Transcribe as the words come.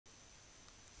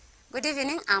Good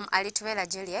evening, I'm Alituberera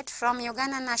Juliet from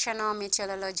Uganda National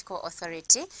Meteorological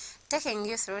Authority, taking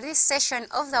you through this session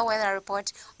of the weather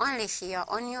report only here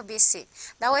on UBC.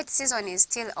 The wet season is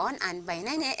still on, and by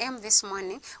 9 a.m. this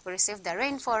morning, we received the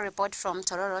rainfall report from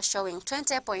Tororo showing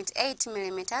 20.8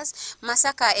 millimeters,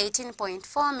 Masaka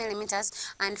 18.4 millimeters,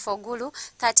 and for Gulu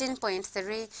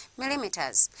 13.3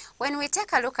 millimeters. When we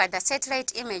take a look at the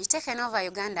satellite image taken over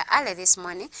Uganda early this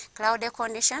morning, cloudy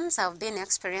conditions have been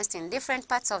experienced in different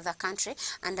parts of the country,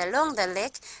 and along the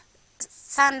lake,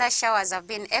 thunder showers have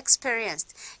been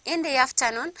experienced. In the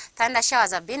afternoon, thunder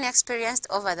showers have been experienced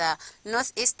over the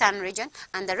northeastern region,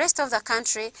 and the rest of the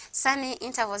country, sunny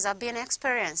intervals have been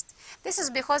experienced. This is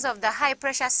because of the high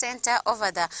pressure center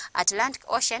over the Atlantic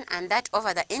Ocean and that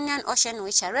over the Indian Ocean,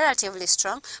 which are relatively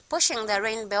strong, pushing the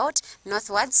rain belt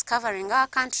northwards, covering our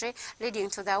country, leading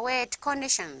to the wet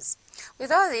conditions.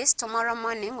 With all this, tomorrow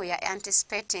morning we are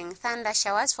anticipating thunder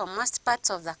showers for most parts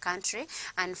of the country,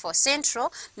 and for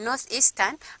central,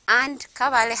 northeastern, and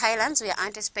Kabale Highlands we are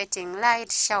anticipating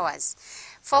light showers.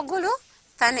 For Gulu,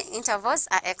 thunder intervals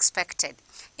are expected.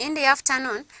 In the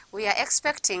afternoon, we are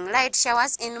expecting light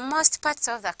showers in most parts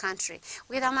of the country,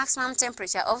 with a maximum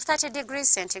temperature of 30 degrees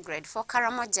centigrade. For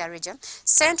Karamoja region,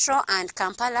 Central and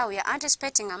Kampala, we are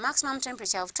anticipating a maximum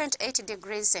temperature of 28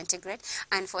 degrees centigrade,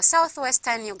 and for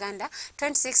southwestern Uganda,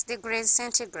 26 degrees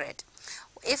centigrade.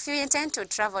 If you intend to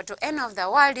travel to any of the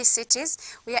world cities,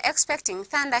 we are expecting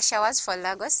thunder showers for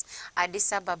Lagos,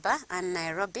 Addis Ababa, and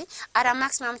Nairobi at a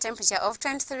maximum temperature of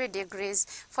 23 degrees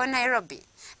for Nairobi.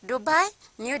 Dubai,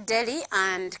 New Delhi,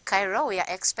 and Cairo, we are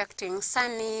expecting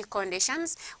sunny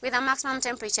conditions with a maximum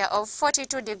temperature of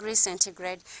 42 degrees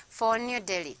centigrade for New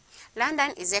Delhi.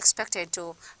 London is expected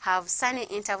to have sunny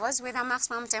intervals with a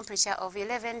maximum temperature of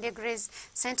 11 degrees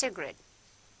centigrade.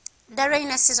 The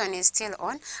rainy season is still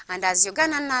on, and as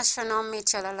Uganda National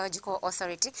Meteorological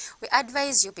Authority, we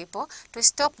advise you people to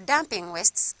stop dumping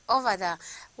wastes over the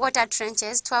water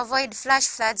trenches to avoid flash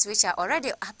floods which are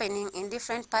already happening in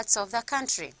different parts of the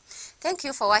country. Thank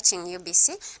you for watching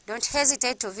UBC. Don't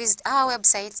hesitate to visit our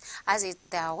websites as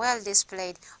they are well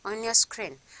displayed on your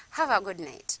screen. Have a good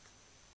night.